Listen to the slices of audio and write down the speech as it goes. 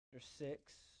6.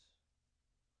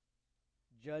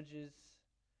 Judges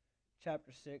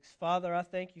chapter 6. Father, I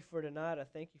thank you for tonight. I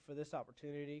thank you for this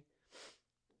opportunity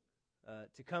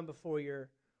to come before your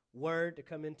word, to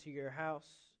come into your house,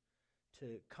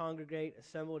 to congregate,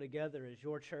 assemble together as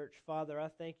your church. Father, I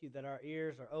thank you that our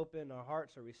ears are open, our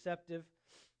hearts are receptive,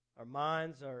 our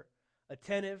minds are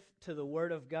attentive to the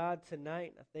word of God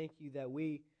tonight. I thank you that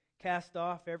we cast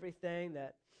off everything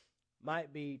that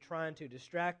might be trying to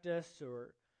distract us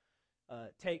or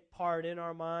take part in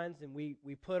our minds, and we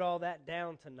put all that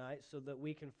down tonight so that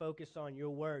we can focus on your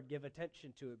word, give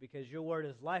attention to it, because your word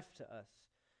is life to us.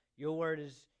 Your word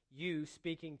is you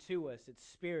speaking to us. It's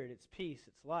spirit, it's peace,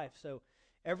 it's life. So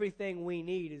everything we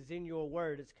need is in your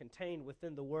word. It's contained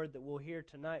within the word that we'll hear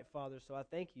tonight, Father. So I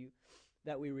thank you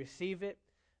that we receive it,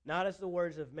 not as the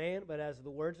words of man, but as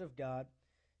the words of God,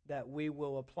 that we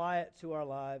will apply it to our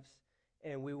lives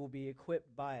and we will be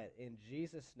equipped by it. In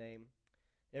Jesus' name,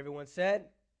 everyone said,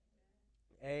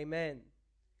 amen.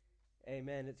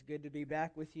 Amen. It's good to be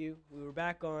back with you. We were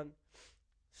back on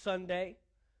Sunday,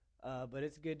 but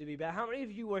it's good to be back. How many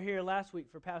of you were here last week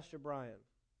for Pastor Brian?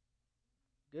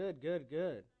 Good.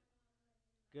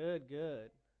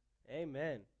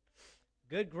 Amen.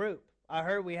 Good group. I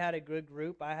heard we had a good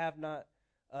group. I have not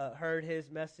heard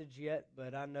his message yet,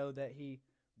 but I know that he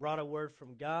brought a word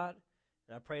from God,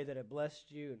 and I pray that it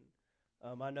blessed you.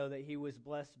 And I know that he was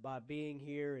blessed by being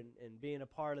here and being a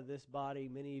part of this body.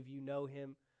 Many of you know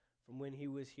him from when he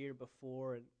was here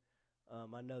before, and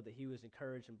I know that he was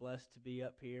encouraged and blessed to be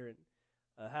up here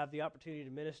and have the opportunity to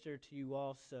minister to you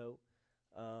all. So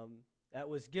that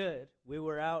was good. We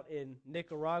were out in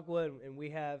Nicaragua, and we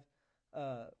have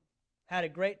had a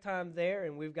great time there,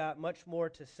 and we've got much more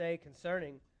to say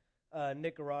concerning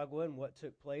Nicaragua and what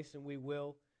took place, and we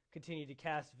will continue to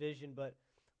cast vision. But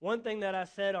one thing that I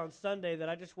said on Sunday that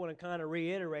I just want to kind of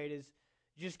reiterate is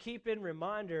just keep in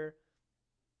reminder,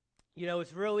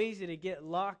 it's real easy to get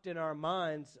locked in our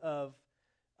minds of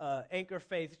Anchor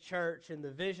Faith Church and the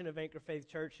vision of Anchor Faith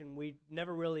Church, and we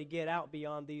never really get out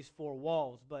beyond these four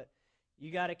walls. But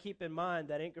you got to keep in mind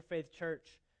that Anchor Faith Church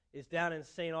is down in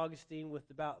St. Augustine with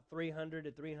about 300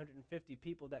 to 350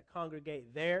 people that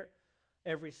congregate there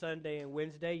every Sunday and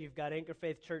Wednesday. You've got Anchor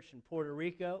Faith Church in Puerto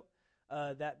Rico.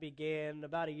 That began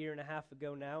about a year and a half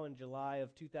ago now in July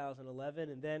of 2011.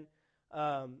 And then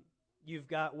you've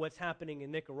got what's happening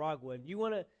in Nicaragua. And you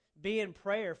want to be in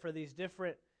prayer for these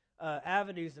different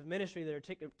avenues of ministry that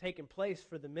are taking place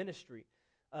for the ministry.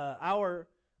 Our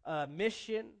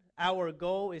mission, our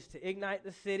goal is to ignite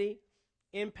the city,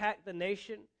 impact the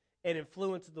nation, and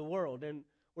influence the world. And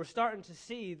we're starting to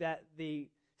see that the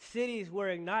cities we're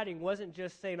igniting wasn't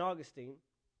just St. Augustine.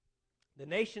 The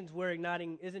nations we're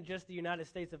igniting isn't just the United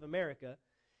States of America.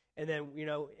 And then,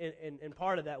 in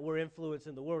part of that, we're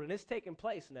influencing the world. And it's taking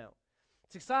place now.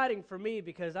 It's exciting for me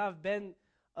because I've been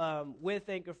with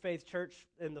Anchor Faith Church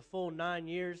in the full 9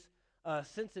 years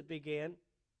since it began,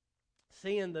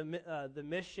 seeing the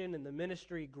mission and the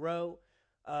ministry grow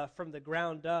from the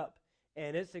ground up.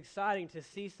 And it's exciting to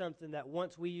see something that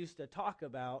once we used to talk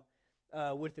about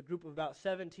with a group of about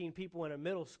 17 people in a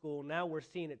middle school, now we're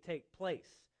seeing it take place.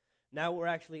 Now we're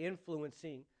actually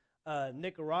influencing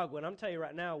Nicaragua. And I'm telling you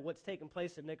right now, what's taking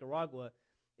place in Nicaragua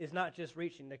is not just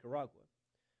reaching Nicaragua.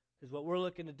 Because what we're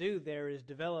looking to do there is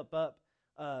develop up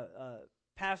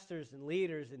pastors and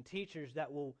leaders and teachers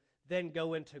that will then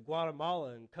go into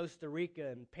Guatemala and Costa Rica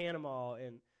and Panama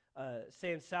and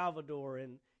San Salvador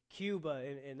and Cuba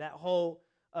and that whole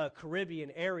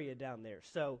Caribbean area down there.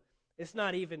 So it's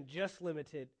not even just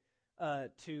limited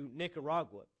to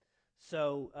Nicaragua.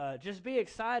 So just be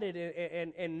excited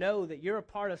and know that you're a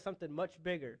part of something much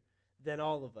bigger than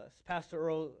all of us. Pastor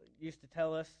Earl used to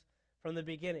tell us from the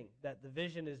beginning that the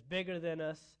vision is bigger than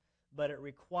us, but it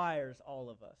requires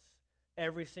all of us.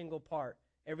 Every single part,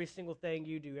 every single thing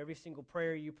you do, every single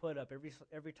prayer you put up,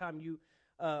 every time you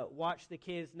watch the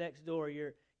kids next door,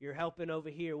 you're helping over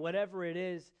here, whatever it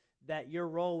is that your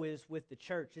role is with the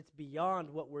church, it's beyond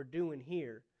what we're doing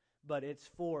here, but it's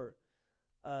for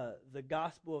the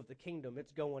gospel of the kingdom.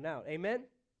 It's going out. Amen?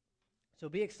 So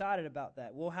be excited about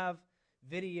that. We'll have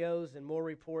videos and more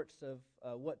reports of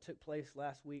what took place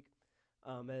last week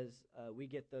as we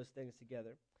get those things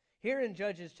together. Here in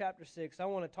Judges chapter 6, I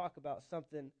want to talk about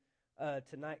something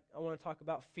tonight. I want to talk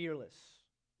about fearless,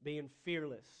 being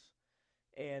fearless.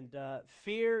 And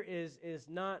fear is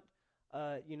not,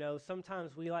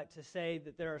 sometimes we like to say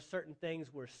that there are certain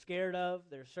things we're scared of.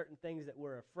 There are certain things that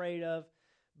we're afraid of.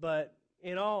 But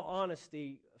in all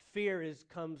honesty, fear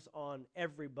comes on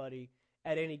everybody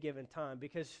at any given time,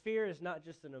 because fear is not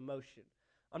just an emotion.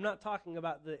 I'm not talking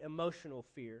about the emotional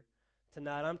fear.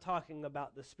 tonight. I'm talking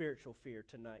about the spiritual fear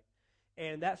tonight.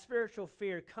 And that spiritual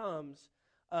fear comes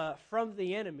from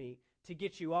the enemy to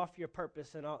get you off your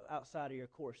purpose and outside of your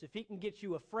course. If he can get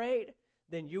you afraid,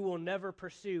 then you will never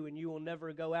pursue and you will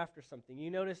never go after something. You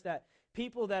notice that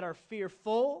people that are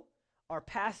fearful are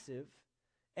passive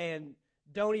and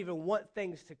don't even want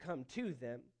things to come to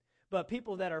them. But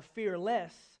people that are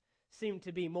fearless seem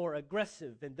to be more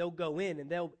aggressive, and they'll go in and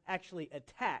they'll actually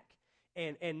attack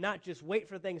and not just wait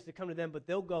for things to come to them, but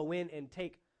they'll go in and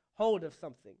take hold of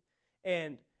something.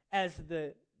 And as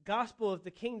the gospel of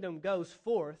the kingdom goes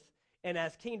forth, and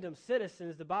as kingdom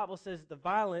citizens, the Bible says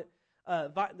the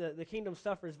kingdom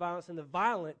suffers violence, and the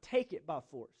violent take it by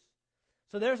force.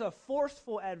 So there's a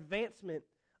forceful advancement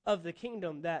of the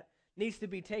kingdom that needs to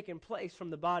be taking place from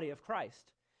the body of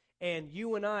Christ. And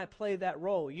you and I play that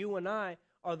role. You and I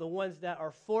are the ones that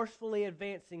are forcefully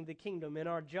advancing the kingdom in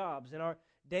our jobs, in our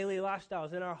daily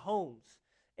lifestyles, in our homes.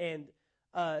 And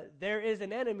there is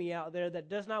an enemy out there that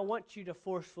does not want you to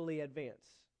forcefully advance.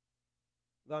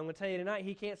 But I'm going to tell you tonight,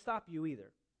 he can't stop you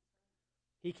either.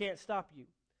 He can't stop you.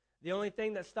 The only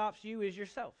thing that stops you is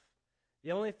yourself.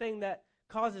 The only thing that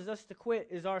causes us to quit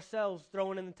is ourselves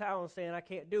throwing in the towel and saying, I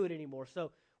can't do it anymore.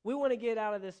 So we want to get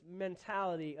out of this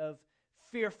mentality of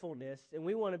fearfulness, and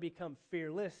we want to become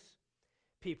fearless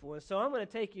people. And so I'm going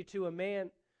to take you to a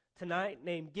man tonight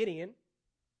named Gideon.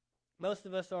 Most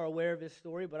of us are aware of his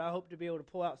story, but I hope to be able to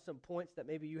pull out some points that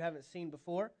maybe you haven't seen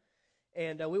before.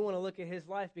 And we want to look at his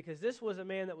life because this was a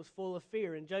man that was full of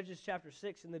fear. In Judges chapter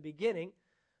 6, in the beginning,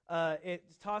 it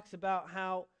talks about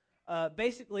how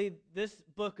basically this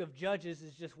book of Judges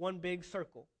is just one big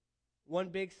circle, one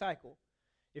big cycle.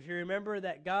 If you remember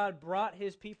that God brought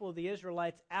his people, the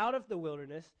Israelites, out of the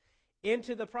wilderness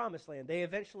into the promised land. They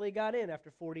eventually got in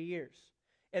after 40 years.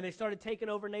 And they started taking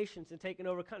over nations and taking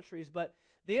over countries. But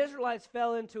the Israelites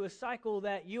fell into a cycle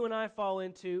that you and I fall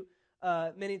into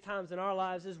many times in our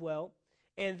lives as well.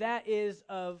 And that is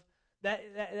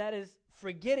that is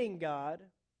forgetting God,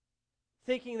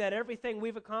 thinking that everything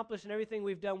we've accomplished and everything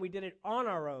we've done, we did it on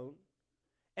our own,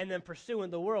 and then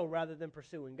pursuing the world rather than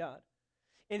pursuing God.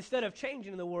 Instead of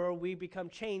changing the world, we become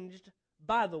changed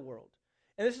by the world.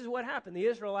 And this is what happened. The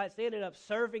Israelites, they ended up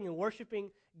serving and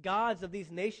worshiping gods of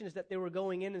these nations that they were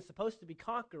going in and supposed to be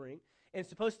conquering and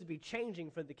supposed to be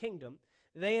changing for the kingdom.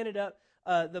 They ended up,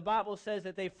 the Bible says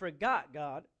that they forgot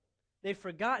God. They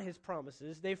forgot his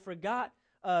promises. They forgot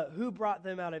who brought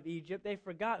them out of Egypt. They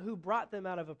forgot who brought them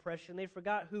out of oppression. They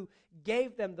forgot who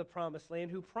gave them the promised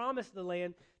land, who promised the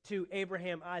land to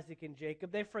Abraham, Isaac, and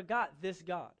Jacob. They forgot this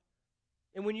God.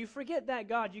 And when you forget that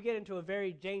God, you get into a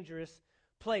very dangerous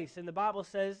place. And the Bible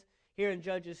says here in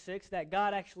Judges 6 that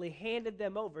God actually handed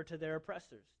them over to their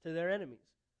oppressors, to their enemies.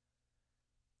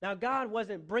 Now, God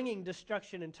wasn't bringing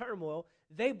destruction and turmoil.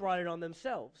 They brought it on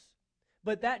themselves.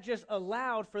 But that just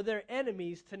allowed for their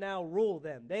enemies to now rule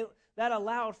them. That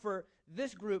allowed for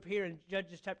this group here in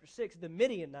Judges chapter 6, the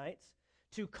Midianites,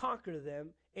 to conquer them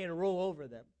and rule over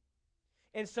them.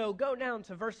 And so go down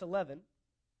to verse 11.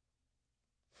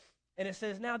 And it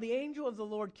says, Now the angel of the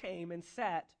Lord came and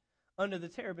sat under the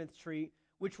terebinth tree,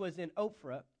 which was in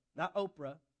Ophrah, not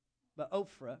Oprah, but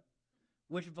Ophrah,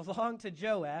 which belonged to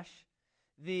Joash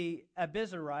the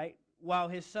Abiezrite, while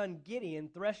his son Gideon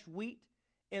threshed wheat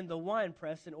in the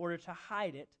winepress in order to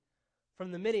hide it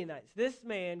from the Midianites. This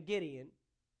man, Gideon,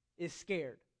 is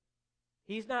scared.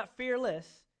 He's not fearless,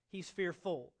 he's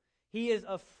fearful. He is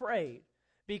afraid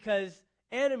because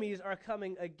enemies are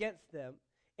coming against them,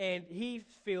 and he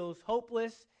feels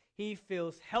hopeless, he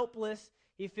feels helpless,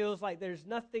 he feels like there's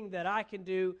nothing that I can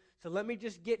do, so let me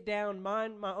just get down,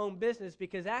 mind my own business,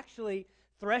 because actually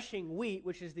threshing wheat,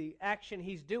 which is the action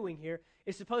he's doing here,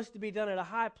 is supposed to be done at a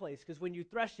high place, because when you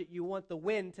thresh it, you want the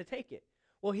wind to take it.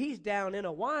 Well, he's down in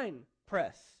a wine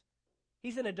press.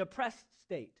 He's in a depressed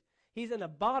state. He's in the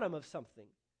bottom of something,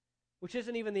 which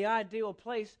isn't even the ideal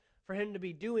place for him to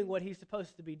be doing what he's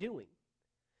supposed to be doing.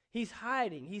 He's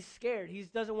hiding. He's scared. He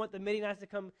doesn't want the Midianites to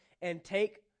come and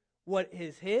take what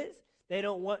is his. He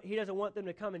doesn't want them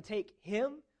to come and take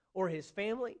him or his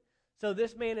family. So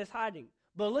this man is hiding.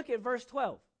 But look at verse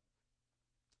 12.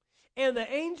 And the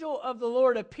angel of the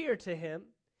Lord appeared to him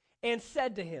and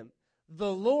said to him,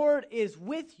 The Lord is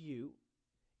with you,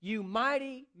 you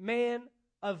mighty man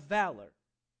of valor.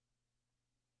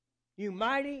 You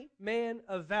mighty man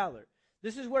of valor.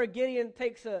 This is where Gideon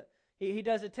takes he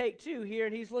does a take two here,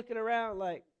 and he's looking around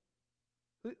like,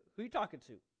 who are you talking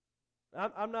to?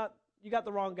 I'm not, you got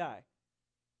the wrong guy.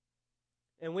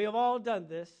 And we have all done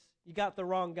this. You got the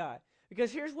wrong guy.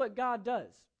 Because here's what God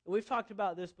does. We've talked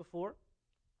about this before.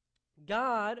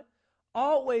 God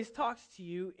always talks to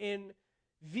you in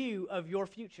view of your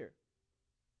future.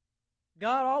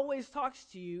 God always talks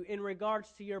to you in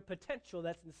regards to your potential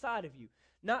that's inside of you,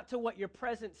 not to what your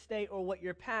present state or what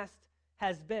your past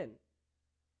has been.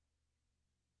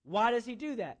 Why does he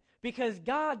do that? Because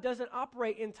God doesn't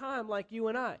operate in time like you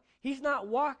and I. He's not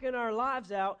walking our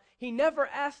lives out. He never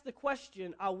asks the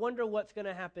question, I wonder what's going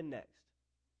to happen next.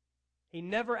 He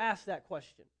never asks that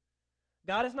question.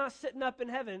 God is not sitting up in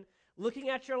heaven looking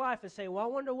at your life and saying, well, I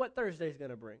wonder what Thursday's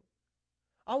going to bring.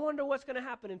 I wonder what's going to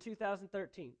happen in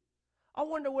 2013. I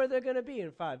wonder where they're going to be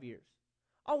in 5 years.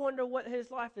 I wonder what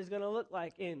his life is going to look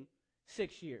like in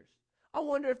 6 years. I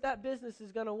wonder if that business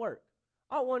is going to work.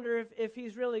 I wonder if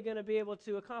he's really going to be able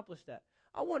to accomplish that.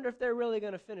 I wonder if they're really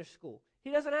going to finish school.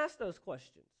 He doesn't ask those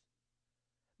questions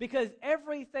because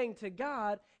everything to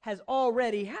God has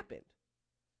already happened.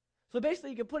 So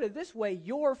basically, you can put it this way,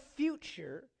 your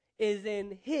future is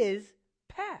in his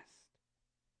past.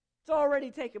 It's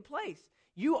already taken place.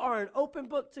 You are an open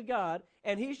book to God,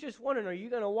 and he's just wondering, are you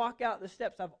going to walk out the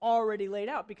steps I've already laid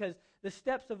out? Because the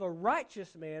steps of a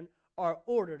righteous man are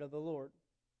ordered of the Lord.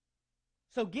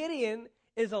 So Gideon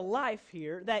is a life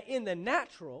here that in the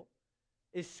natural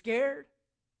is scared,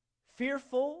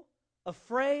 fearful,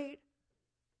 afraid,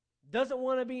 doesn't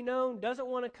want to be known, doesn't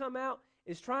want to come out,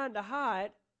 is trying to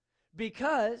hide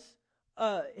because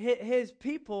his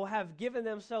people have given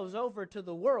themselves over to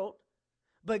the world.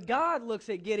 But God looks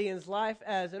at Gideon's life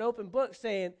as an open book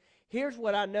saying, here's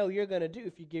what I know you're going to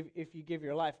do if you give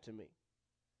your life to me.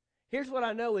 Here's what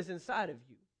I know is inside of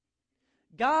you.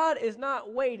 God is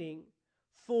not waiting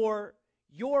for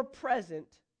your present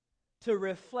to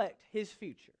reflect his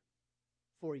future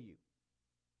for you.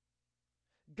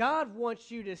 God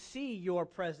wants you to see your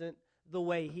present the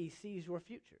way he sees your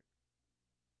future.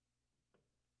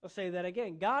 I'll say that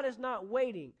again. God is not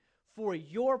waiting for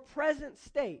your present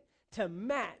state to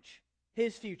match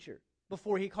his future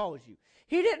before he calls you.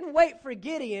 He didn't wait for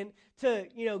Gideon to,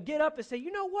 get up and say,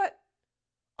 you know what?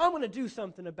 I'm going to do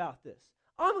something about this.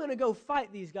 I'm going to go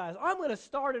fight these guys. I'm going to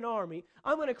start an army.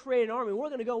 I'm going to create an army. We're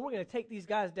going to take these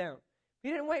guys down. He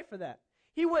didn't wait for that.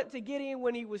 He went to Gideon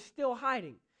when he was still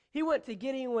hiding. He went to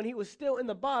Gideon when he was still in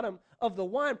the bottom of the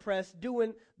wine press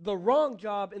doing the wrong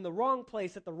job in the wrong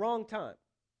place at the wrong time.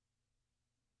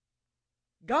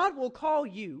 God will call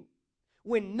you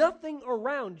when nothing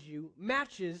around you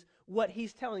matches what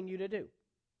he's telling you to do.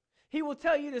 He will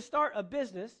tell you to start a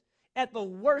business at the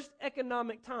worst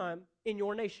economic time in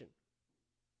your nation.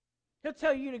 He'll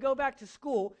tell you to go back to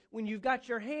school when you've got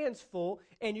your hands full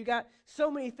and you got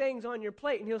so many things on your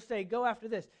plate, and he'll say, go after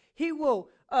this. He will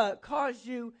cause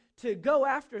you to go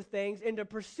after things and to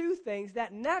pursue things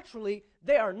that naturally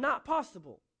they are not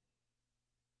possible.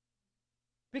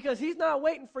 Because he's not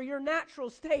waiting for your natural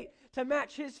state to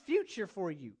match his future for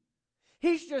you.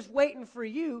 He's just waiting for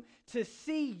you to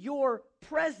see your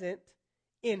present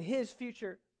in his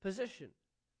future position.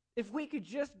 If we could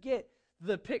just get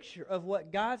the picture of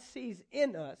what God sees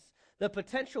in us, the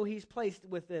potential he's placed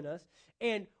within us,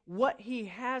 and what he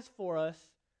has for us,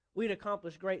 we'd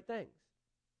accomplish great things.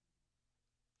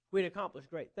 We'd accomplish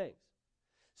great things.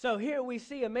 So here we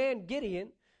see a man, Gideon,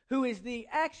 who is the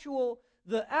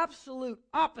absolute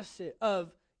opposite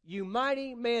of you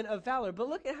mighty man of valor. But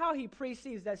look at how he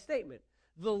precedes that statement.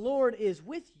 The Lord is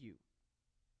with you,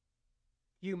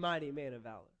 you mighty man of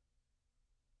valor.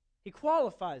 He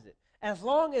qualifies it. As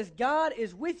long as God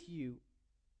is with you,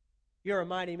 you're a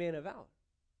mighty man of valor.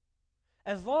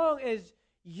 As long as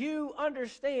you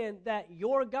understand that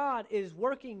your God is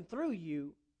working through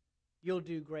you, you'll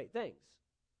do great things.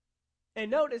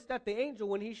 And notice that the angel,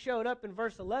 when he showed up in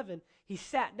verse 11, he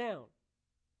sat down.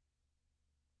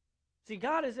 See,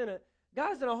 God's in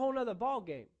a whole nother ball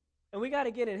game, and we got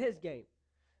to get in his game.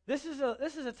 This is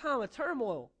a time of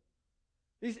turmoil.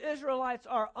 These Israelites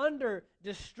are under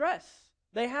distress.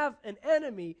 They have an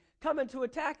enemy coming to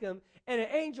attack them, and an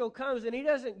angel comes, and he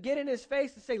doesn't get in his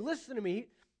face and say, listen to me.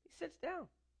 He sits down.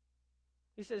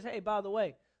 He says, hey, by the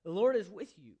way, the Lord is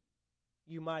with you,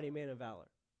 you mighty man of valor.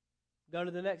 Go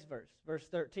to the next verse, verse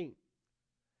 13.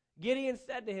 Gideon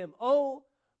said to him, oh,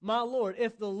 my Lord,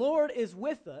 if the Lord is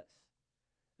with us,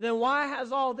 then why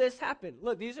has all this happened?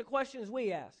 Look, these are questions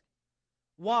we ask.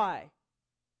 Why?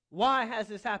 Why has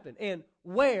this happened? And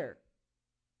where?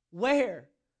 Where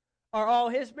are all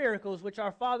his miracles which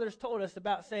our fathers told us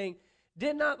about, saying,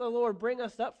 did not the Lord bring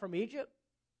us up from Egypt?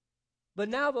 But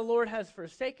now the Lord has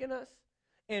forsaken us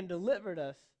and delivered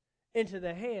us into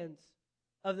the hands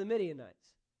of the Midianites.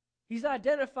 He's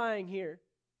identifying here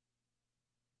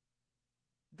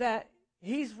that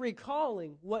he's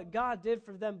recalling what God did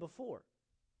for them before.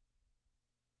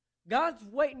 God's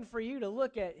waiting for you to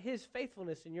look at his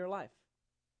faithfulness in your life.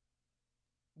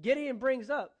 Gideon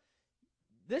brings up,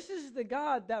 this is the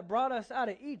God that brought us out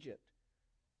of Egypt.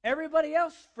 Everybody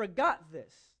else forgot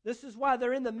this. This is why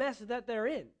they're in the mess that they're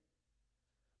in.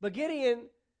 But Gideon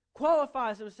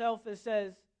qualifies himself and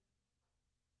says,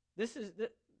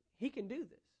 he can do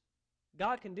this.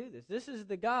 God can do this. This is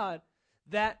the God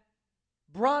that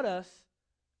brought us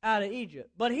out of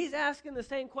Egypt. But he's asking the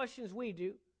same questions we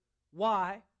do.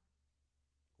 Why?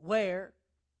 Where?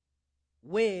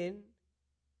 When?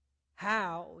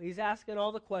 How? He's asking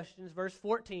all the questions. Verse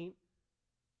 14.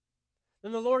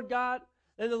 Then the Lord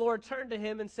turned to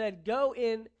him and said, go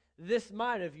in this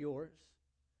might of yours,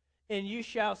 and you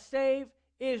shall save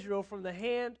Israel from the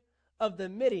hand of the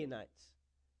Midianites.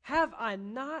 Have I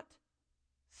not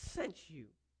sent you?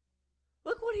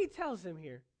 Look what he tells him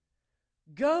here.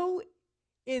 Go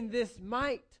in this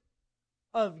might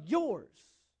of yours.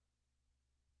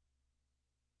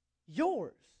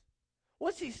 Yours.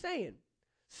 What's he saying?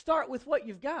 Start with what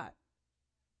you've got.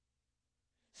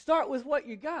 Start with what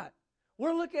you got.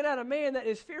 We're looking at a man that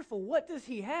is fearful. What does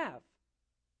he have?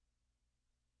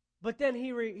 But then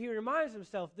he reminds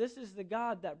himself, this is the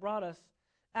God that brought us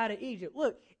out of Egypt.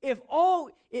 Look, if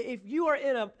you are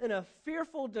in a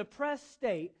fearful, depressed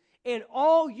state, and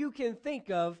all you can think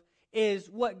of is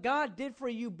what God did for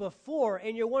you before,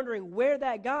 and you're wondering where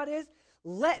that God is,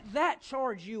 let that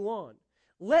charge you on.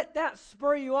 Let that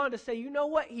spur you on to say, you know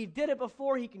what? He did it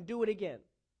before, he can do it again.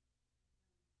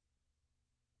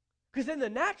 Because in the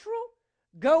natural,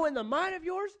 go in the might of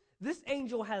yours, this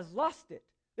angel has lost it.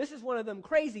 This is one of them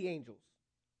crazy angels.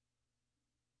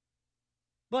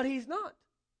 But he's not.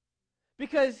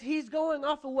 Because he's going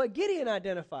off of what Gideon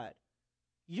identified.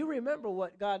 You remember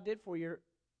what God did for your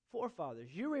forefathers.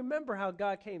 You remember how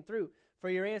God came through for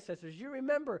your ancestors. You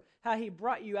remember how he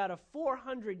brought you out of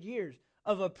 400 years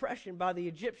of oppression by the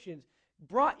Egyptians,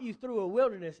 brought you through a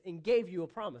wilderness and gave you a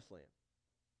promised land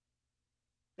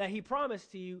that he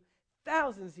promised to you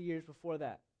thousands of years before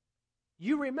that.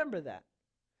 You remember that.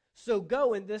 So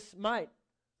go in this might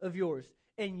of yours,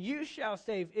 and you shall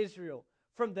save Israel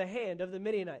from the hand of the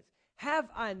Midianites. Have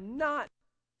I not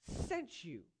sent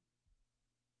you?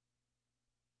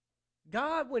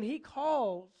 God, when he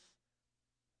calls,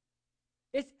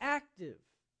 it's active.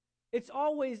 It's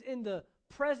always in the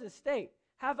present state.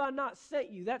 Have I not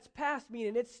sent you? That's past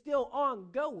meaning it's still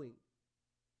ongoing.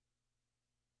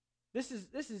 This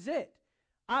is it.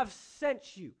 I've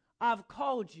sent you. I've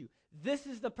called you. This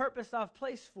is the purpose I've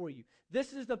placed for you.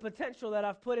 This is the potential that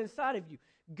I've put inside of you.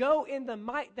 Go in the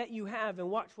might that you have and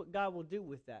watch what God will do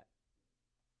with that.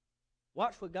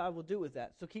 Watch what God will do with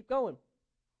that. So keep going.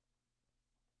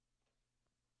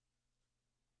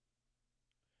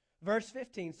 Verse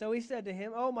 15. So he said to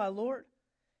him, "Oh, my Lord,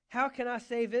 how can I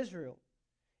save Israel?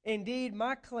 Indeed,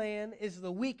 my clan is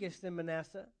the weakest in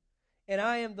Manasseh, and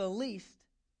I am the least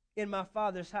in my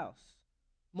father's house."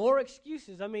 More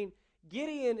excuses. I mean,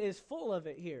 Gideon is full of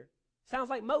it here. Sounds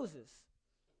like Moses.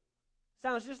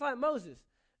 Sounds just like Moses.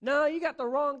 No, you got the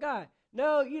wrong guy.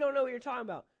 No, you don't know what you're talking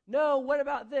about. No, what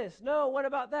about this? No, what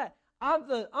about that? I'm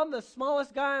the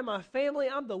smallest guy in my family.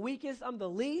 I'm the weakest. I'm the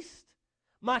least.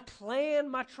 My clan,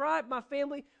 my tribe, my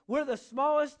family, we're the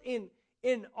smallest in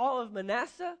all of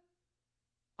Manasseh.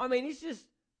 I mean, he's just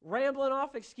rambling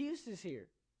off excuses here.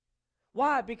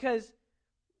 Why? Because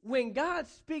when God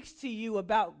speaks to you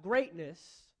about greatness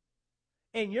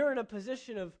and you're in a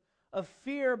position of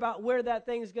fear about where that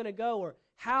thing's going to go or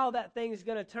how that thing's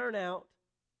going to turn out,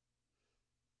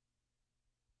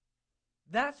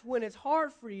 that's when it's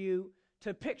hard for you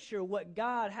to picture what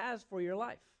God has for your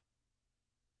life.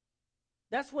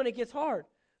 That's when it gets hard.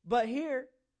 But here,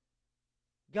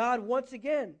 God once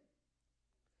again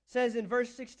says in verse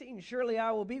 16, "Surely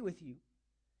I will be with you,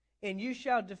 and you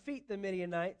shall defeat the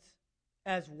Midianites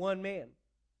as one man."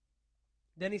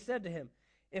 Then he said to him,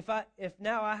 If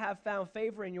now I have found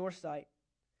favor in your sight,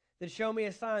 then show me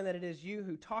a sign that it is you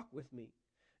who talk with me.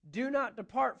 Do not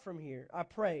depart from here, I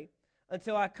pray,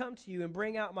 until I come to you and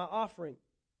bring out my offering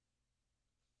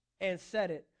and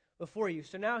set it before you.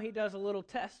 So now he does a little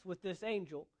test with this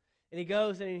angel, and he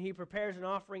goes and he prepares an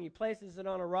offering. He places it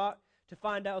on a rock to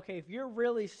find out, okay, if you're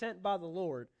really sent by the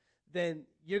Lord, then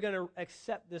you're going to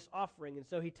accept this offering. And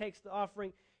so he takes the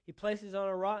offering, he places it on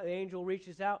a rock, the angel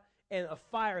reaches out, and a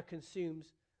fire consumes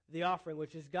the offering,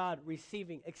 which is God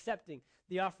accepting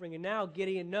the offering. And now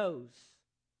Gideon knows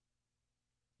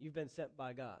you've been sent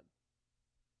by God.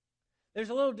 There's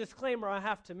a little disclaimer I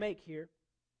have to make here,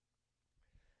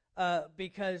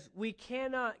 because we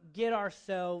cannot get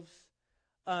ourselves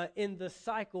in the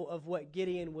cycle of what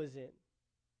Gideon was in.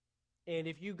 And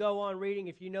if you go on reading,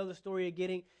 if you know the story of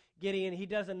Gideon, he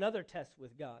does another test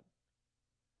with God.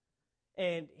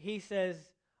 And he says,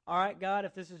 all right, God,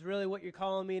 if this is really what you're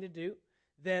calling me to do,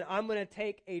 then I'm going to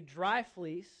take a dry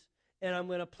fleece and I'm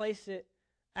going to place it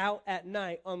out at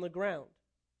night on the ground.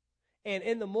 And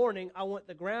in the morning, I want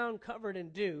the ground covered in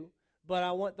dew, but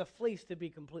I want the fleece to be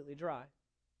completely dry.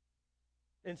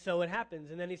 And so it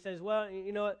happens. And then he says, well,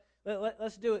 you know what,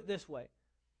 let's do it this way.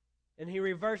 And he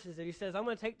reverses it. He says, I'm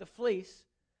going to take the fleece,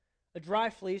 a dry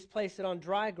fleece, place it on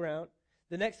dry ground.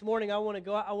 The next morning I want to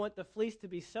go out. I want the fleece to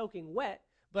be soaking wet,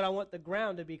 but I want the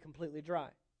ground to be completely dry.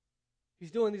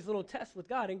 He's doing these little tests with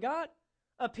God, and God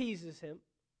appeases him.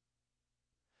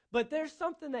 But there's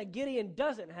something that Gideon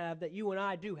doesn't have that you and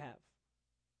I do have.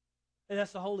 And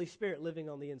that's the Holy Spirit living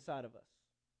on the inside of us.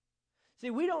 See,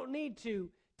 we don't need to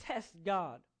test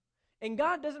God. And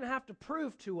God doesn't have to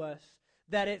prove to us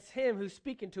that it's him who's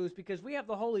speaking to us, because we have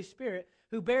the Holy Spirit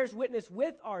who bears witness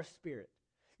with our spirit.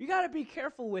 You got to be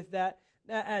careful with that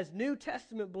as New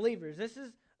Testament believers. This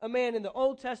is a man in the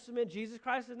Old Testament. Jesus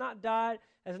Christ has not died.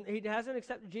 He hasn't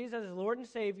accepted Jesus as his Lord and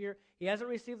Savior. He hasn't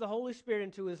received the Holy Spirit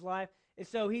into his life. And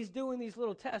so he's doing these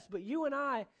little tests. But you and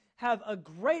I have a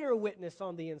greater witness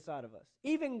on the inside of us,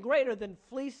 even greater than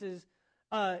fleeces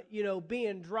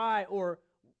being dry or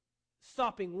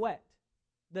sopping wet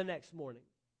the next morning.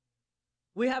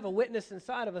 We have a witness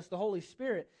inside of us, the Holy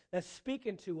Spirit, that's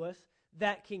speaking to us,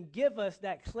 that can give us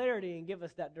that clarity and give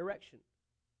us that direction.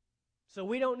 So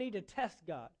we don't need to test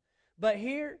God. But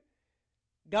here,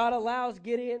 God allows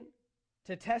Gideon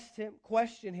to test him,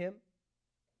 question him.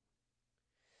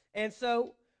 And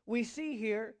so we see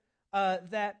here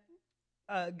that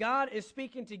God is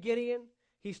speaking to Gideon.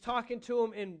 He's talking to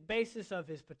him in basis of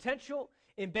his potential,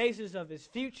 in basis of his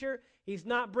future. He's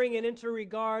not bringing into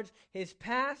regards his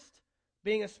past,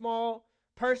 being a small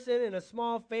person in a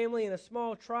small family, in a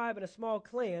small tribe, in a small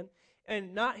clan,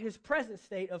 and not his present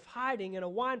state of hiding in a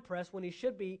wine press when he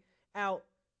should be out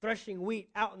threshing wheat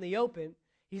out in the open.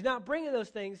 He's not bringing those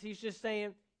things. He's just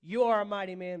saying, you are a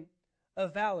mighty man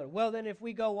of valor. Well, then if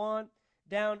we go on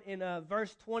down in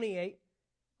verse 28,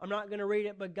 I'm not going to read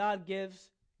it, but God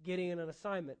gives Gideon an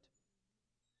assignment.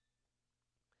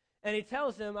 And he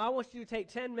tells him, I want you to take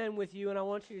 10 men with you, and I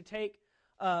want you to take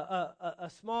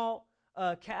a small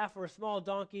calf or a small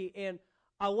donkey, and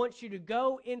I want you to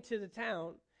go into the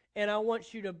town, and I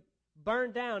want you to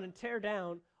burn down and tear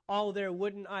down all their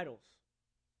wooden idols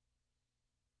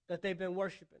that they've been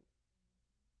worshiping.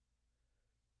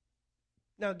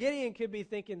 Now, Gideon could be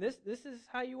thinking, this is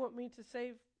how you want me to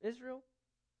save Israel?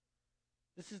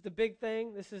 This is the big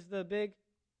thing? This is the big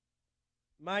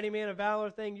mighty man of valor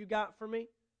thing you got for me?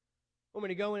 Want me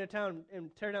to go into town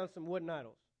and tear down some wooden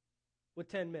idols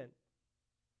with 10 men?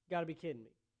 Got to be kidding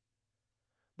me.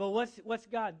 But what's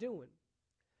God doing?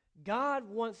 God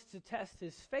wants to test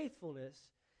his faithfulness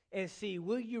and see,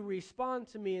 will you respond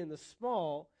to me in the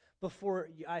small before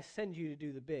I send you to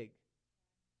do the big?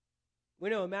 We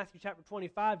know in Matthew chapter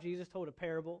 25, Jesus told a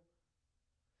parable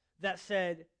that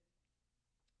said,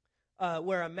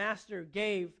 where a master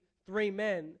gave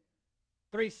 3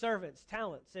 servants,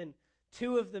 talents, and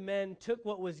 2 of the men took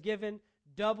what was given,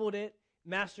 doubled it.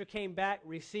 Master came back,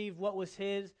 received what was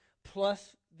his,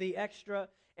 plus the extra,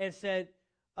 and said,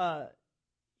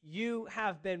 you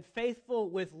have been faithful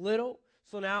with little,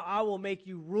 so now I will make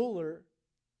you ruler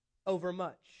over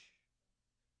much.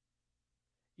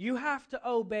 You have to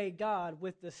obey God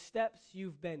with the steps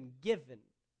you've been given.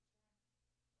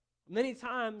 Many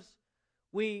times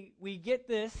we get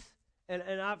this,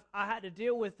 and I had to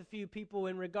deal with a few people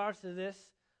in regards to this.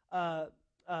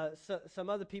 Some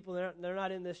other people, they're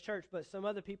not in this church, but some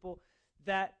other people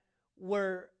that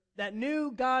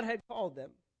knew God had called them,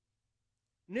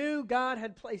 knew God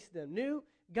had placed them, knew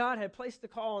God had placed the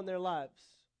call on their lives.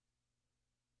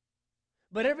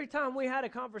 But every time we had a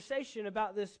conversation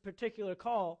about this particular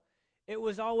call, it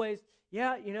was always,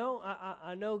 yeah,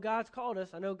 I know God's called us.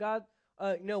 I know God,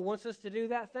 wants us to do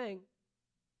that thing.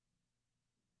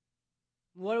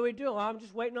 What do we do? I'm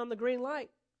just waiting on the green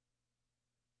light.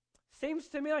 Seems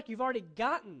to me like you've already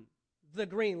gotten the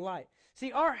green light.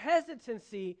 See, our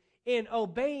hesitancy in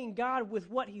obeying God with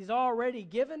what he's already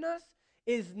given us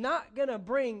is not going to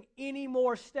bring any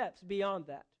more steps beyond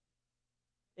that.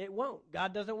 It won't.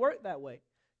 God doesn't work that way.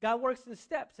 God works in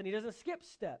steps, and he doesn't skip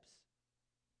steps.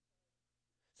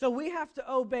 So we have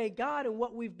to obey God in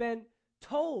what we've been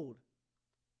told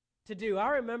to do.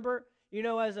 I remember,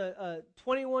 as a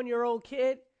 21-year-old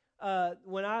kid,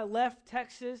 when I left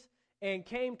Texas and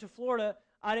came to Florida,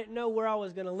 I didn't know where I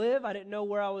was going to live. I didn't know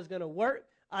where I was going to work.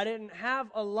 I didn't have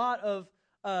a lot of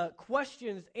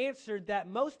questions answered that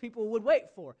most people would wait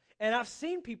for. And I've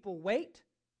seen people wait,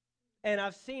 and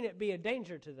I've seen it be a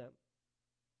danger to them.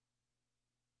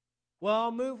 Well,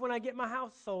 I'll move when I get my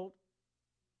house sold.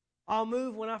 I'll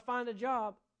move when I find a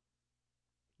job.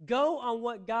 Go on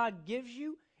what God gives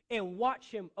you and watch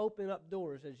him open up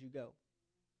doors as you go.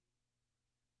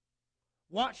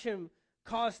 Watch him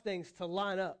cause things to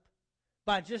line up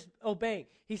by just obeying.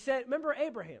 He said, remember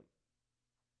Abraham?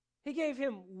 He gave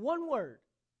him one word.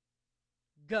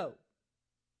 Go.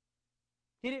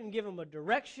 He didn't give him a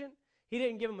direction. He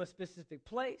didn't give him a specific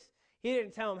place. He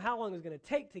didn't tell him how long it was going to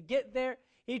take to get there.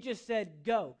 He just said,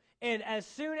 go. And as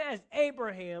soon as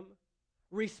Abraham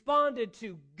responded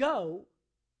to go,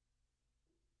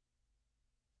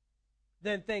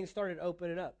 then things started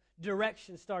opening up.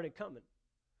 Direction started coming.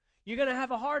 You're going to have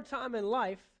a hard time in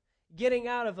life getting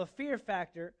out of a fear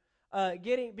factor,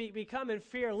 becoming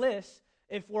fearless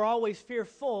if we're always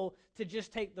fearful to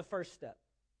just take the first step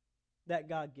that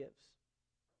God gives.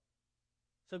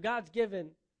 So God's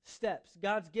given steps.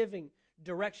 God's giving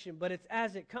direction, but it's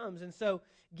as it comes. And so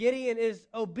Gideon is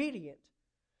obedient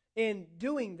in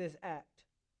doing this act,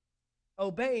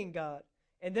 obeying God.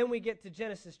 And then we get to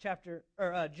Judges chapter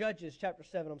 7. Judges chapter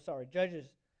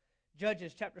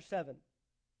 7.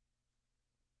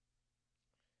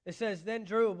 It says, then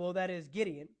Jerubbaal, that is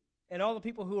Gideon, and all the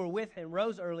people who were with him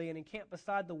rose early and encamped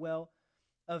beside the well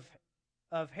of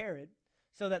Harod,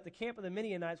 so that the camp of the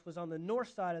Midianites was on the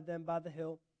north side of them by the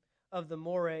hill of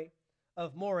Moreh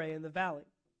in the valley.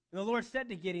 And the Lord said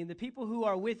to Gideon, the people who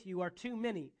are with you are too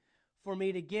many for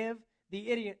me to give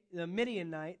the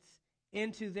Midianites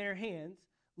into their hands,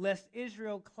 lest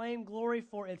Israel claim glory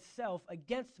for itself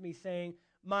against me, saying,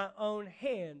 my own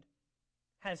hand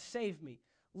has saved me.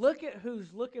 Look at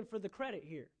who's looking for the credit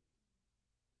here.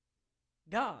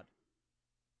 God.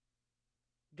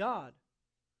 God.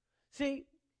 See,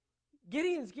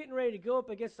 Gideon's getting ready to go up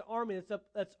against the army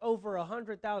that's over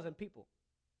 100,000 people.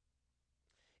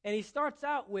 And he starts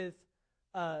out with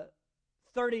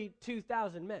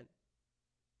 32,000 men,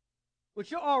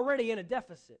 which you're already in a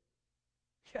deficit.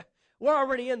 We're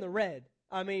already in the red.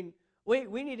 I mean, we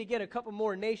need to get a couple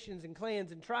more nations and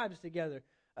clans and tribes together.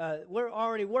 We're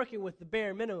already working with the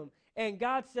bare minimum. And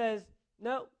God says,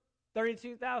 no,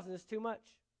 32,000 is too much.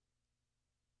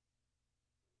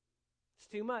 It's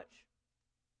too much.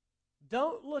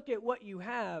 Don't look at what you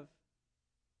have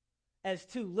as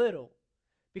too little,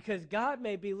 because God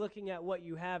may be looking at what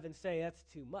you have and say, that's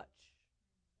too much.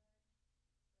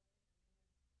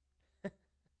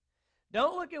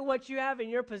 Don't look at what you have in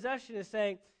your possession and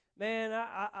saying, man,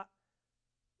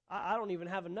 I don't even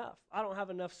have enough. I don't have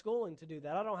enough schooling to do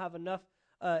that. I don't have enough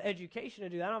education to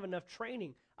do that. I don't have enough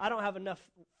training. I don't have enough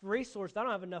resources. I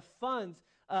don't have enough funds.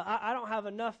 I don't have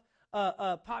enough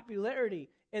popularity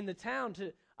in the town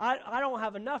to. I don't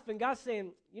have enough. And God's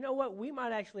saying, you know what? We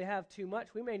might actually have too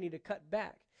much. We may need to cut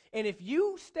back. And if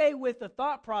you stay with the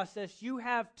thought process you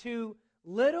have too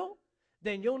little,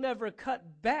 then you'll never cut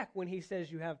back when he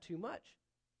says you have too much.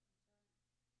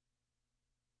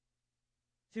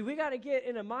 See, we got to get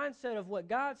in a mindset of what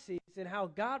God sees and how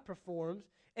God performs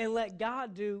and let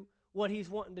God do what he's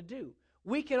wanting to do.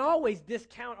 We can always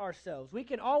discount ourselves. We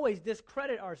can always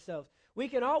discredit ourselves. We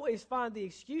can always find the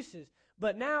excuses.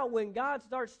 But now when God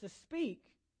starts to speak,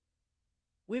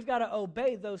 we've got to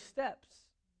obey those steps.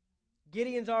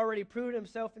 Gideon's already proved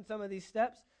himself in some of these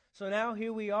steps. So now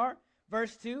here we are,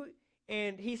 verse 2,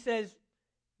 and he says,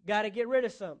 got to get rid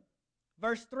of some.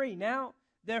 Verse 3, now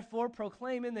therefore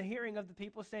proclaim in the hearing of the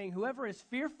people, saying, whoever is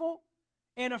fearful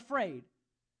and afraid,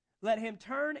 let him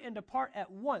turn and depart at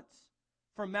once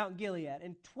from Mount Gilead.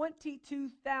 And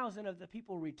 22,000 of the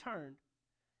people returned.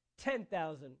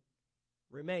 10,000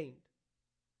 remained.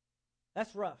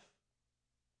 That's rough.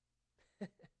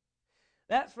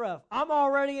 That's rough. I'm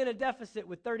already in a deficit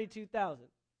with 32,000.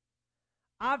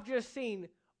 I've just seen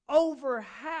over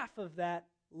half of that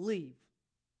leave.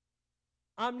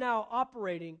 I'm now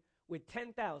operating with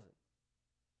 10,000.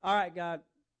 All right, God,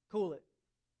 cool it.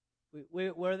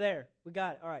 We're there. We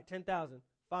got it. All right, 10,000.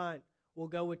 Fine. We'll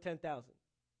go with 10,000.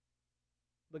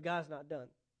 But God's not done.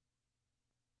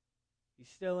 He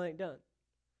still ain't done.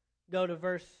 Go to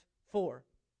verse 4.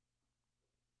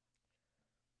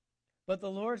 But the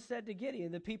Lord said to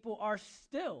Gideon, the people are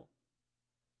still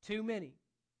too many.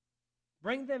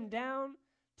 Bring them down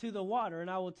to the water, and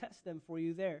I will test them for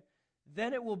you there.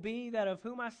 Then it will be that of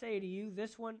whom I say to you,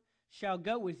 this one shall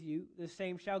go with you, the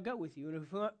same shall go with you.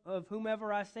 And of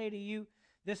whomever I say to you,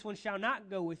 this one shall not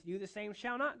go with you, the same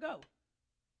shall not go.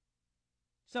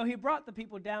 So he brought the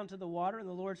people down to the water, and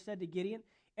the Lord said to Gideon,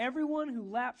 everyone who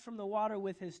laps from the water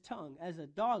with his tongue, as a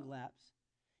dog laps,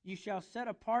 you shall set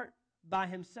apart by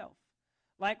himself.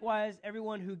 Likewise,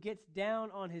 everyone who gets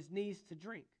down on his knees to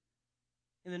drink.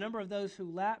 And the number of those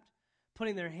who lapped,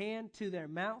 putting their hand to their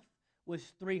mouth, was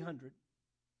 300.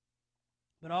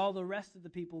 But all the rest of the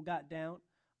people got down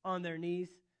on their knees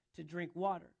to drink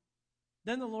water.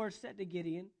 Then the Lord said to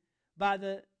Gideon, by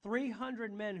the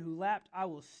 300 men who lapped, I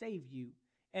will save you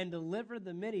and deliver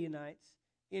the Midianites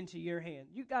into your hand.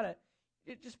 You got to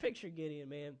just picture Gideon,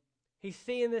 man. He's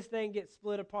seeing this thing get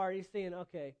split apart. He's seeing,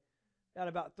 okay, got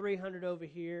about 300 over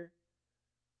here.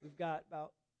 We've got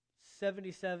about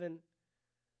 77.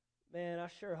 Man, I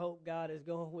sure hope God is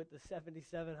going with the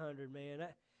 7,700, man.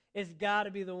 It's got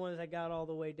to be the ones that got all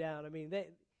the way down. I mean, they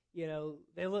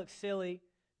look silly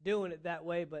doing it that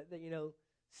way, but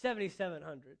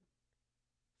 7,700.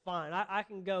 Fine, I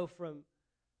can go from,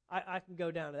 I can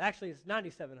go down to, actually it's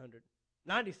 9,700.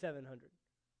 9,700.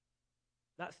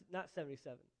 Not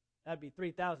 77. That'd be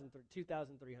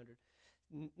 2,300.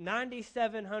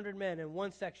 9,700 men in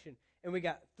one section, and we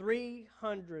got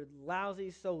 300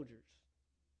 lousy soldiers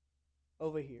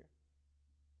over here.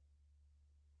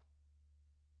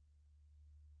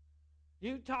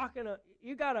 You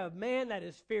got a man that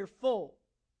is fearful,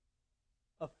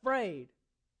 afraid,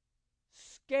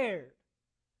 scared,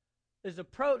 is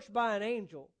approached by an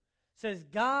angel, says,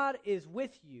 God is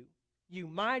with you, you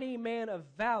mighty man of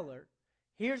valor.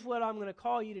 Here's what I'm going to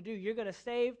call you to do. You're going to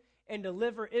save and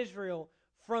deliver Israel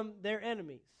from their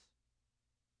enemies.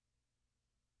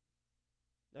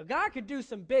 Now, God could do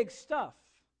some big stuff,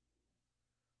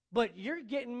 but you're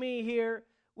getting me here.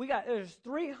 There's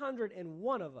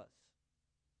 301 of us.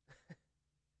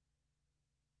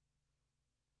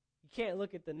 You can't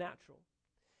look at the natural.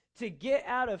 To get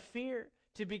out of fear,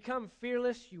 to become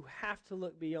fearless, you have to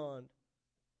look beyond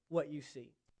what you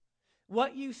see.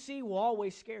 What you see will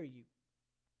always scare you.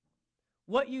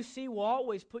 What you see will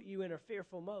always put you in a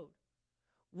fearful mode.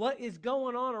 What is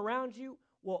going on around you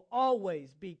will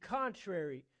always be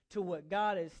contrary to what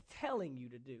God is telling you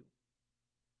to do.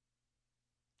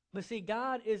 But see,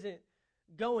 God isn't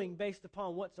going based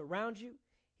upon what's around you.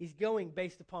 He's going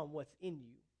based upon what's in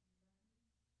you.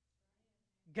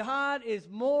 God is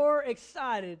more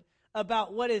excited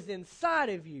about what is inside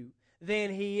of you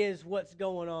than he is what's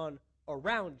going on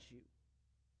around you.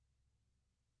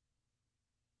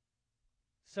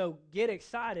 So get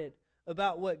excited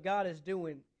about what God is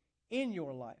doing in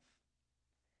your life.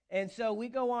 And so we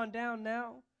go on down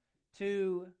now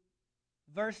to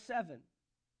verse 7.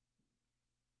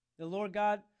 The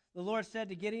Lord said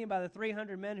to Gideon, by the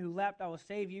 300 men who lapped, I will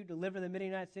save you, deliver the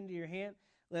Midianites into your hand.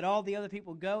 Let all the other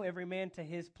people go, every man to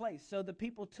his place. So the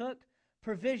people took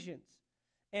provisions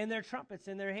and their trumpets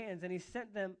in their hands, and he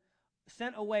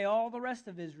sent away all the rest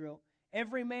of Israel,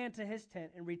 every man to his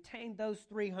tent, and retained those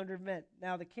 300 men.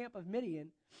 Now the camp of Midian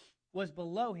was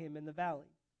below him in the valley.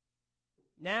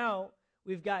 Now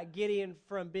we've got Gideon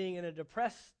from being in a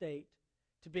depressed state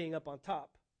to being up on top.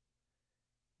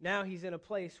 Now he's in a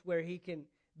place where he can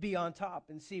be on top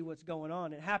and see what's going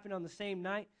on. It happened on the same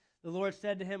night. The Lord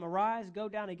said to him, arise, go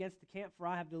down against the camp, for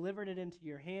I have delivered it into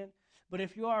your hand. But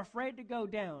if you are afraid to go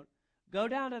down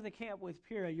to the camp with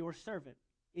Purah your servant,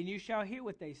 and you shall hear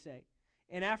what they say.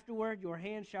 And afterward your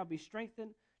hand shall be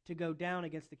strengthened to go down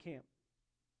against the camp.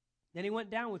 Then he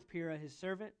went down with Purah his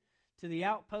servant to the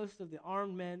outpost of the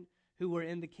armed men who were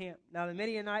in the camp. Now the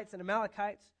Midianites and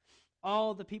Amalekites,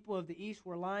 all the people of the east,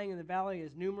 were lying in the valley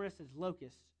as numerous as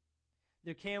locusts.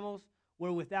 Their camels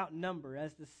were without number,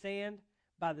 as the sand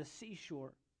by the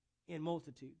seashore in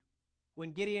multitude.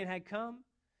 When Gideon had come,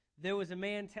 there was a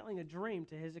man telling a dream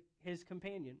to his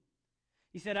companion.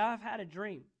 He said, I've had a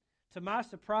dream. To my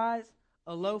surprise,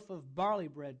 a loaf of barley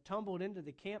bread tumbled into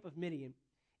the camp of Midian.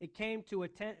 It came to a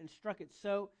tent and struck it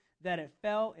so that it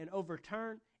fell and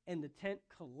overturned, and the tent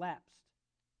collapsed.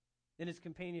 Then his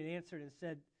companion answered and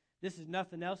said, this is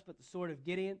nothing else but the sword of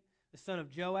Gideon, the son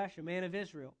of Joash, a man of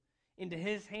Israel. Into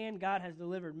his hand God has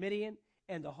delivered Midian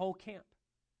and the whole camp.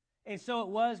 And so it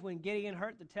was when Gideon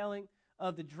heard the telling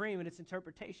of the dream and its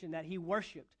interpretation that he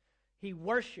worshiped. He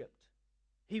worshiped.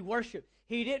 He worshiped.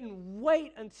 He didn't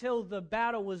wait until the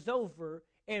battle was over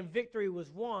and victory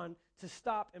was won to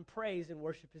stop and praise and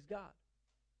worship his God.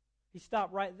 He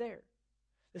stopped right there.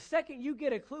 The second you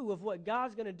get a clue of what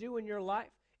God's going to do in your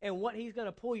life and what he's going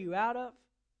to pull you out of,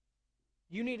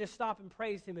 you need to stop and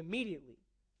praise him immediately.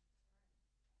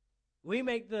 We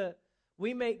make the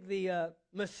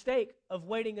mistake of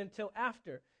waiting until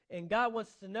after. And God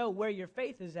wants to know where your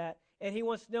faith is at. And he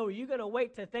wants to know, are you going to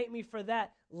wait to thank me for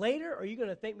that later, or are you going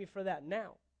to thank me for that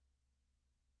now?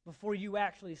 Before you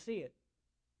actually see it.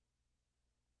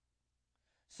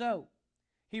 So,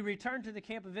 he returned to the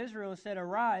camp of Israel and said,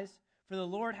 arise, for the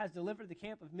Lord has delivered the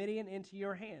camp of Midian into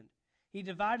your hand. He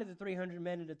divided the 300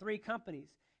 men into 3 companies.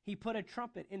 He put a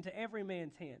trumpet into every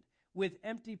man's hand, with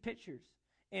empty pitchers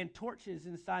and torches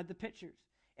inside the pitchers.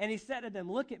 And he said to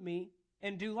them, look at me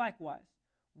and do likewise.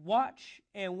 Watch,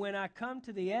 and when I come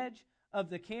to the edge of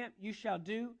the camp, you shall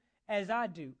do as I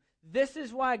do. This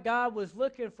is why God was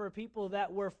looking for people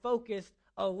that were focused,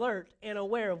 alert, and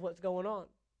aware of what's going on.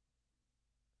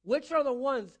 Which are the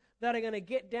ones that are going to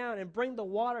get down and bring the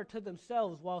water to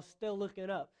themselves while still looking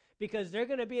up? Because they're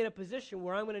going to be in a position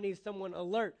where I'm going to need someone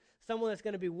alert, someone that's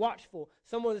going to be watchful,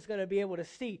 someone that's going to be able to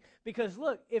see. Because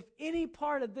look, if any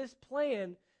part of this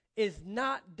plan is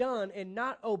not done and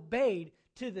not obeyed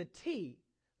to the T,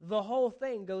 the whole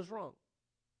thing goes wrong.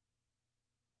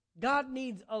 God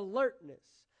needs alertness.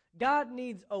 God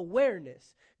needs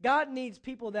awareness. God needs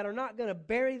people that are not going to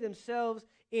bury themselves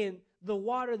in the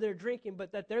water they're drinking,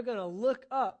 but that they're going to look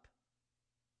up.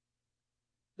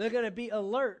 They're going to be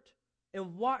alert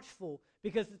and watchful,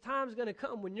 because the time's going to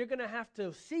come when you're going to have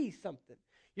to see something.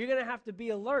 You're going to have to be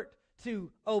alert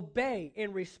to obey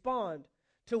and respond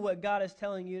to what God is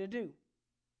telling you to do.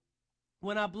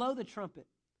 When I blow the trumpet,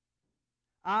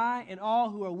 I and all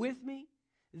who are with me,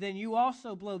 then you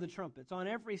also blow the trumpets on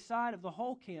every side of the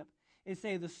whole camp, and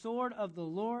say, the sword of the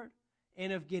Lord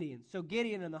and of Gideon. So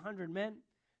Gideon and the 100 men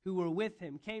who were with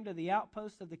him came to the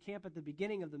outpost of the camp at the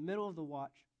beginning of the middle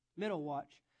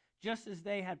watch, just as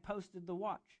they had posted the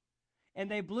watch. And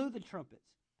they blew the trumpets,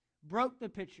 broke the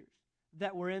pitchers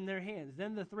that were in their hands.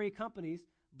 Then the 3 companies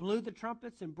blew the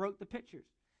trumpets and broke the pitchers.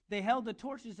 They held the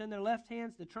torches in their left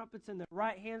hands, the trumpets in their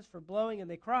right hands for blowing, and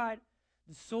they cried,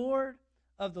 the sword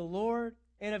of the Lord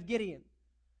and of Gideon.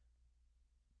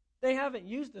 They haven't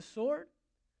used a sword.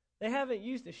 They haven't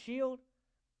used a shield.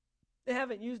 They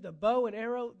haven't used a bow and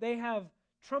arrow. They have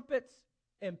trumpets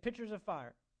and pitchers of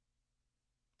fire.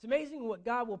 It's amazing what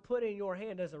God will put in your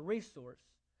hand as a resource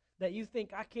that you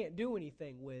think I can't do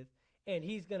anything with, and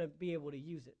he's going to be able to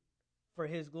use it for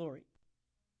his glory.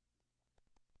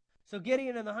 So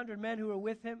Gideon and the 100 men who were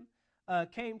with him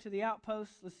came to the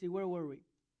outposts. Let's see, where were we?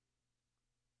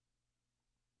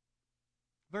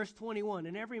 Verse 21,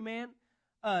 and every man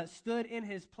stood in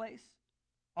his place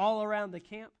all around the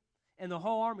camp, and the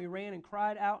whole army ran and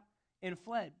cried out and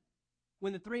fled.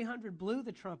 When the 300 blew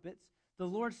the trumpets, the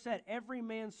Lord set every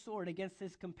man's sword against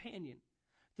his companion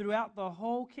throughout the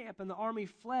whole camp, and the army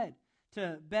fled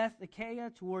to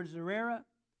Beth-Achaia towards Zererah,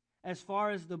 as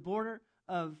far as the border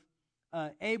of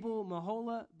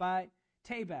Abel-Meholah by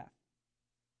Tabath.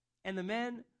 And the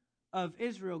men of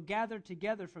Israel gathered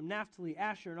together from Naphtali,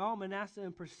 Asher, and all Manasseh,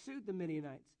 and pursued the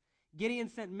Midianites. Gideon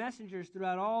sent messengers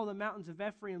throughout all the mountains of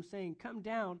Ephraim, saying, come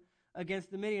down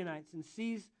against the Midianites, and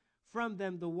seize from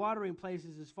them the watering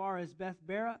places as far as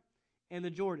Beth-Barah and the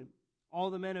Jordan. All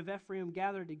the men of Ephraim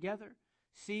gathered together,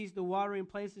 seized the watering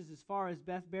places as far as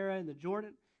Beth-Barah and the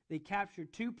Jordan. They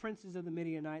captured 2 princes of the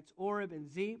Midianites, Oreb and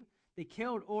Zeb. They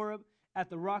killed Oreb at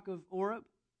the rock of Oreb.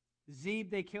 Zeb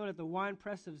they killed at the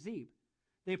winepress of Zeb.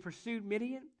 They pursued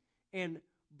Midian and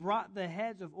brought the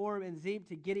heads of Oreb and Zeb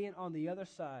to Gideon on the other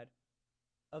side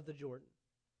of the Jordan.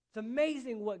 It's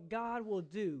amazing what God will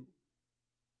do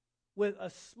with a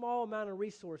small amount of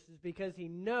resources, because he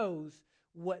knows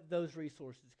what those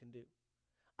resources can do.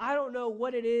 I don't know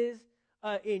what it is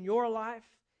in your life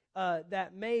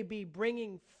that may be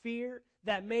bringing fear,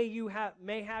 that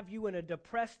may have you in a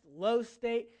depressed, low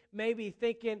state, maybe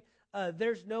thinking,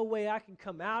 there's no way I can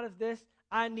come out of this.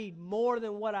 I need more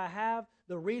than what I have.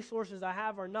 The resources I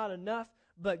have are not enough.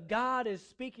 But God is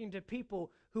speaking to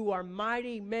people who are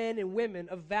mighty men and women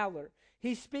of valor.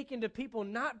 He's speaking to people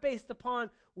not based upon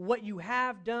what you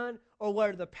have done or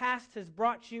where the past has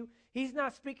brought you. He's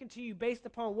not speaking to you based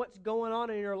upon what's going on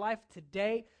in your life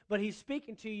today, but he's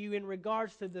speaking to you in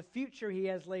regards to the future he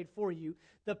has laid for you,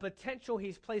 the potential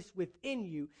he's placed within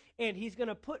you, and he's going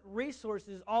to put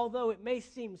resources, although it may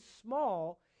seem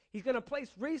small, he's going to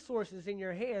place resources in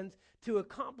your hands to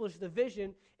accomplish the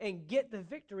vision and get the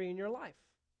victory in your life.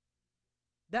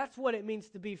 That's what it means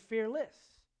to be fearless.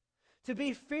 To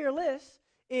be fearless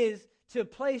is to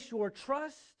place your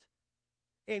trust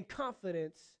and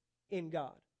confidence in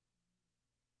God.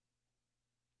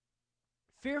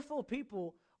 Fearful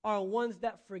people are ones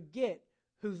that forget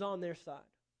who's on their side.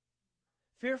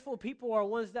 Fearful people are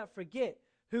ones that forget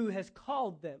who has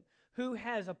called them, who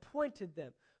has appointed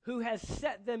them, who has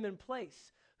set them in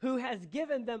place, who has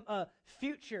given them a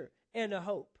future and a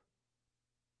hope.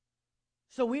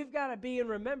 So we've got to be in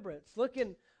remembrance. Look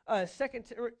in 2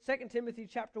 Timothy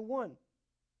chapter 1.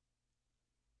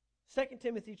 2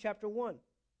 Timothy chapter 1.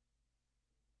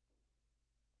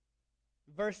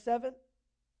 Verse 7.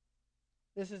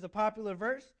 This is a popular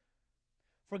verse.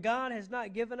 For God has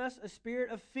not given us a spirit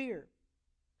of fear,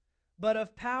 but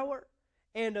of power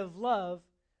and of love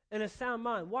and a sound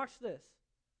mind. Watch this.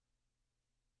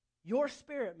 Your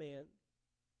spirit, man,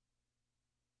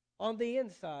 on the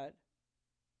inside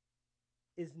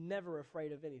is never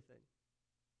afraid of anything.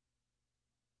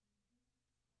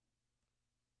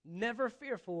 Never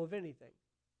fearful of anything.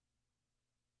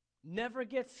 Never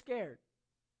gets scared.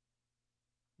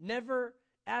 Never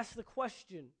asks the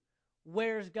question,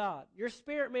 where's God? Your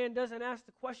spirit man doesn't ask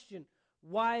the question,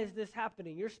 why is this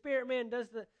happening? Your spirit man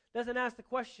doesn't ask the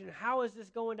question, how is this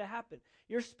going to happen?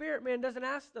 Your spirit man doesn't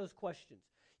ask those questions.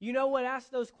 You know what asks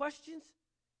those questions?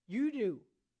 You do,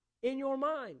 in your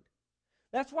mind.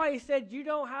 That's why he said you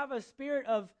don't have a spirit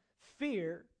of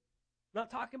fear. I'm not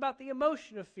talking about the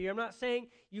emotion of fear. I'm not saying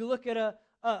you look at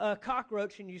a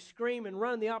cockroach and you scream and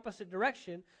run the opposite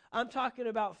direction. I'm talking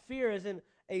about fear as in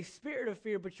a spirit of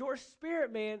fear, but your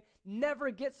spirit man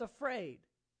never gets afraid.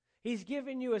 He's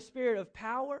given you a spirit of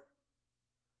power,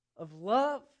 of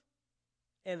love,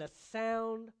 and a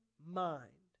sound mind.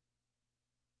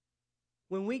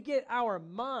 When we get our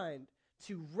mind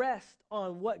to rest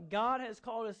on what God has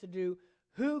called us to do,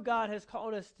 who God has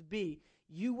called us to be,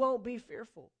 you won't be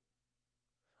fearful.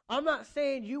 I'm not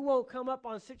saying you won't come up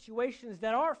on situations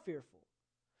that are fearful.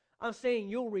 I'm saying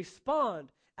you'll respond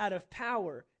out of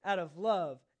power, out of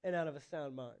love, and out of a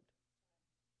sound mind.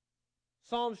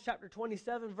 Psalms chapter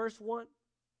 27, verse 1.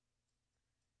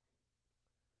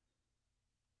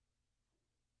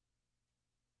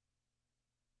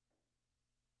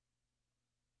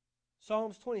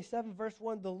 Psalms 27, verse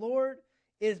 1. The Lord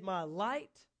is my light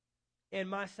and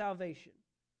my salvation.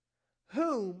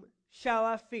 Whom shall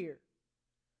I fear?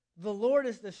 The Lord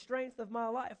is the strength of my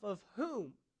life. Of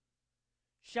whom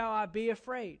shall I be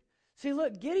afraid? See,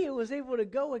 look, Gideon was able to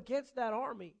go against that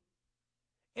army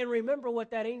and remember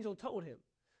what that angel told him.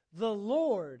 The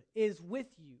Lord is with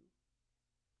you,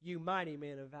 you mighty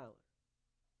man of valor.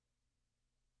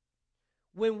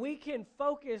 When we can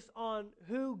focus on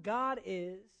who God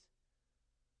is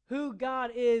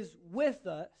with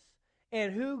us,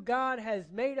 and who God has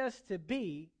made us to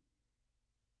be,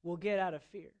 we'll get out of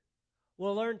fear.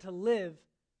 We'll learn to live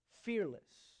fearless.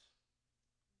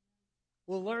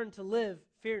 We'll learn to live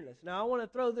fearless. Now, I want to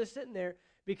throw this in there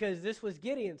because this was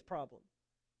Gideon's problem.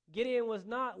 Gideon was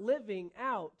not living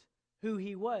out who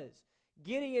he was.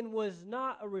 Gideon was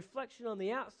not a reflection on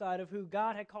the outside of who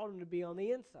God had called him to be on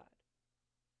the inside.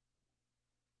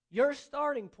 Your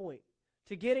starting point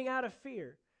to getting out of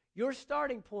fear, your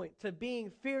starting point to being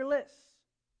fearless,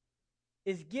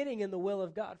 is getting in the will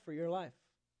of God for your life.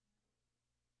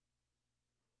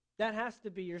 That has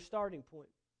to be your starting point.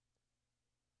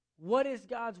 What is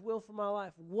God's will for my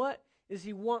life? What does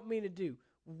He want me to do?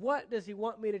 What does He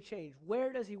want me to change?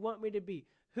 Where does He want me to be?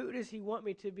 Who does He want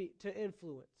me to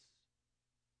influence?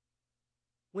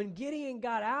 When Gideon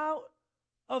got out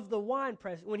of the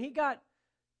winepress,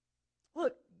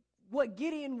 look, what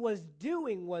Gideon was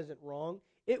doing wasn't wrong.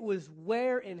 It was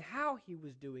where and how he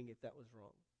was doing it that was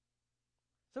wrong.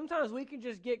 Sometimes we can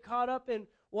just get caught up in,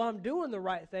 well, I'm doing the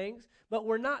right things, but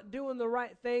we're not doing the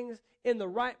right things in the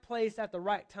right place at the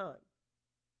right time.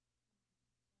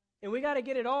 And we got to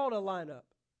get it all to line up.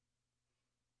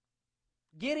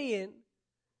 Gideon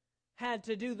had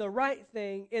to do the right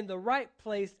thing in the right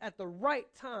place at the right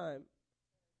time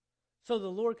so the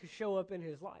Lord could show up in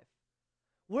his life.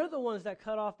 We're the ones that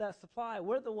cut off that supply.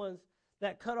 We're the ones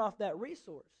that cut off that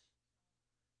resource.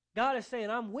 God is saying,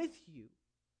 I'm with you.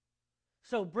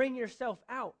 So bring yourself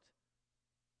out.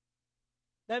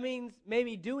 That means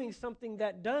maybe doing something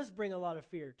that does bring a lot of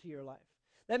fear to your life.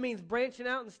 That means branching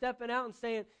out and stepping out and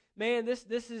saying, man, this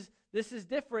is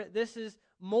different. This is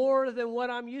more than what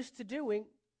I'm used to doing.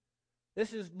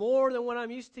 This is more than what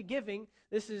I'm used to giving.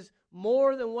 This is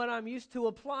more than what I'm used to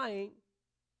applying.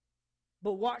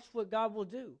 But watch what God will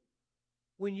do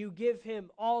when you give Him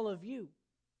all of you.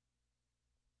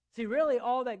 See, really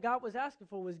all that God was asking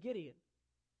for was Gideon.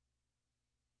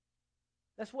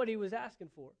 That's what He was asking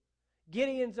for.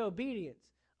 Gideon's obedience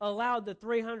allowed the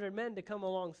 300 men to come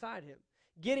alongside him.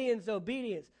 Gideon's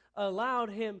obedience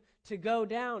allowed him to go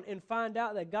down and find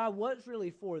out that God was really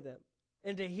for them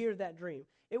and to hear that dream.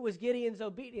 It was Gideon's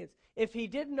obedience. If he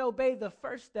didn't obey the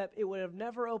first step, it would have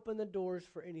never opened the doors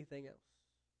for anything else.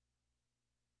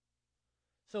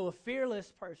 So a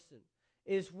fearless person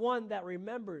is one that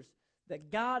remembers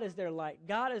that God is their light.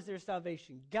 God is their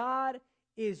salvation. God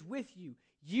is with you.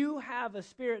 You have a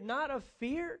spirit not of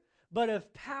fear, but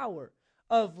of power,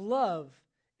 of love,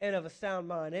 and of a sound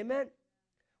mind. Amen?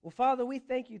 Well, Father, we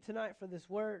thank you tonight for this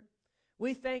word.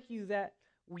 We thank you that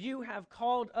you have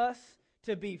called us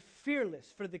to be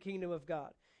fearless for the kingdom of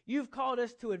God. You've called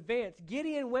us to advance.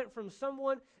 Gideon went from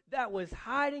someone that was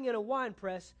hiding in a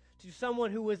winepress to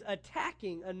someone who was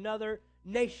attacking another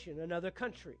nation, another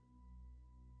country.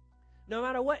 No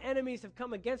matter what enemies have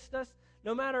come against us,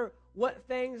 no matter what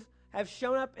things have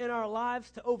shown up in our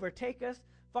lives to overtake us,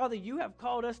 Father, you have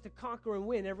called us to conquer and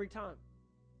win every time.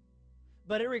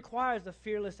 But it requires a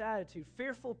fearless attitude.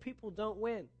 Fearful people don't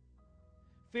win.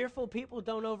 Fearful people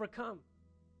don't overcome.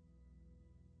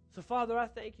 So, Father, I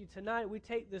thank you tonight. We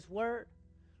take this word,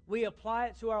 we apply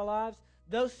it to our lives.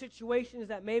 Those situations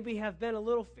that maybe have been a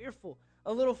little fearful,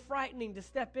 a little frightening to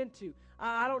step into.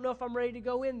 I don't know if I'm ready to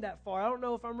go in that far. I don't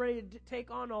know if I'm ready to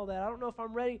take on all that. I don't know if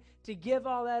I'm ready to give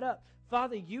all that up.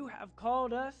 Father, you have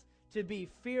called us to be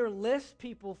fearless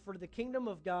people for the kingdom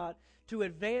of God, to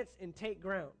advance and take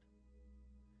ground.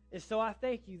 And so I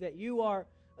thank you that you are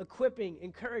equipping,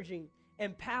 encouraging,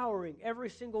 empowering every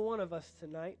single one of us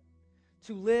tonight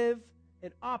to live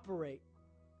and operate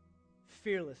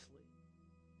fearlessly.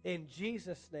 In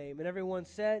Jesus' name. And everyone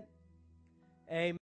said, amen.